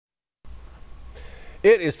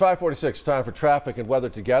It is 5:46, time for traffic and weather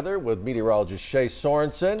together with meteorologist Shea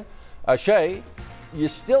Sorensen. Shea, you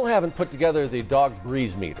still haven't put together the dog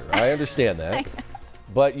breeze meter. I understand that.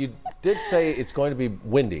 But you did say it's going to be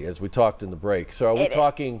windy as we talked in the break. So are we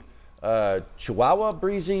talking Chihuahua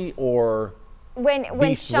breezy or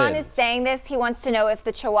When Sean is saying this, he wants to know if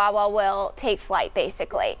the Chihuahua will take flight,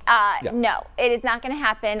 basically. No, it is not going to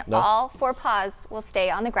happen. No? All 4 paws will stay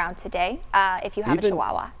on the ground today if you have a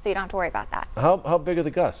Chihuahua, so you don't have to worry about that. How big are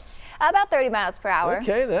the gusts? About 30 miles per hour.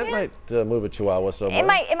 Okay, that might move a Chihuahua somewhere.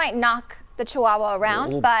 It might knock the Chihuahua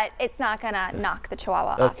around, but it's not going to knock the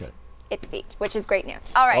Chihuahua off its feet, which is great news.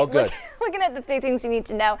 All right, looking at the 3 things you need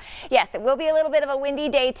to know. Yes, it will be a little bit of a windy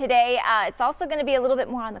day today. It's also going to be a little bit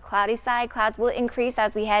more on the cloudy side. Clouds will increase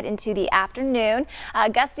as we head into the afternoon.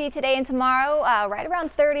 Gusty today and tomorrow, right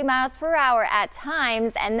around 30 miles per hour at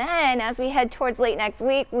times. And then as we head towards late next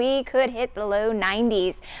week, we could hit the low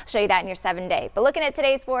 90s. I'll show you that in your 7-day. But looking at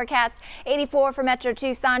today's forecast, 84 for Metro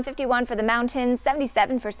Tucson, 51 for the mountains,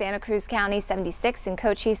 77 for Santa Cruz County, 76 in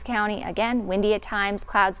Cochise County. Again, windy at times.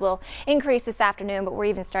 Clouds will increase this afternoon, but we're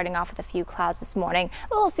even starting off with a few clouds this morning.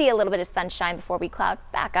 We'll see a little bit of sunshine before we cloud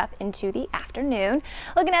back up into the afternoon.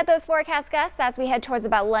 Looking at those forecast gusts as we head towards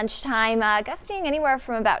about lunchtime, gusting anywhere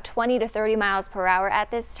from about 20 to 30 miles per hour at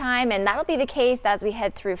this time, and that'll be the case as we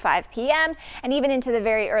head through 5 p.m. and even into the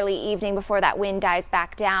very early evening before that wind dies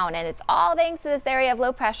back down. And it's all thanks to this area of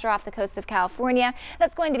low pressure off the coast of California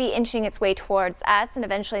that's going to be inching its way towards us and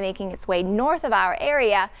eventually making its way north of our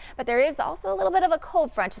area. But there is also a little bit of a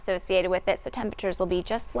cold front associated with it, so temperatures will be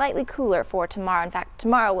just slightly cooler for tomorrow. In fact,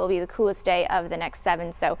 tomorrow will be the coolest day of the next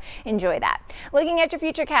 7, so enjoy that. Looking at your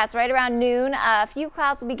futurecast, right around noon, a few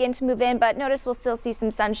clouds will begin to move in, but notice we'll still see some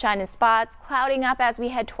sunshine in spots, clouding up as we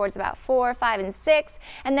head towards about 4, 5, and 6,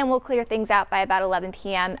 and then we'll clear things out by about 11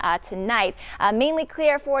 p.m. Tonight. Mainly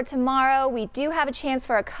clear for tomorrow. We do have a chance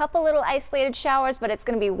for a couple little isolated showers, but it's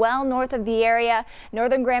going to be well north of the area.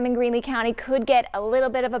 Northern Graham and Greeley County could get a little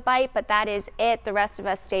bit of a bite, but that is it. The rest of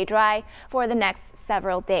us stay dry for the next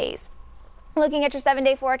several days. Looking at your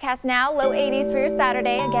 7-day forecast now, low 80s for your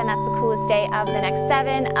Saturday. Again, that's the coolest day of the next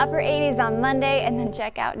 7. Upper 80s on Monday, and then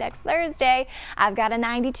check out next Thursday. I've got a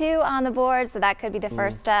 92 on the board, so that could be the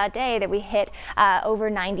first day that we hit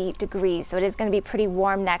over 90 degrees. So it is going to be pretty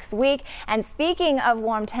warm next week. And speaking of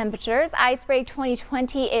warm temperatures, Ice Break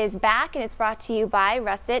 2020 is back, and it's brought to you by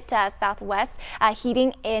Russet Southwest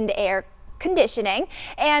Heating and Air Conditioning,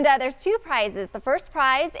 and there's 2 prizes. The first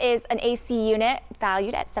prize is an AC unit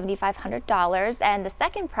valued at $7,500, and the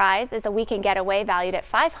second prize is a weekend getaway valued at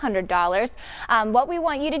 $500. What we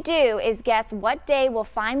want you to do is guess what day will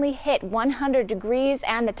finally hit 100 degrees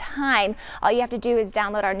and the time. All you have to do is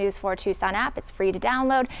download our News 4 Tucson app. It's free to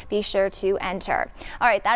download. Be sure to enter. All right,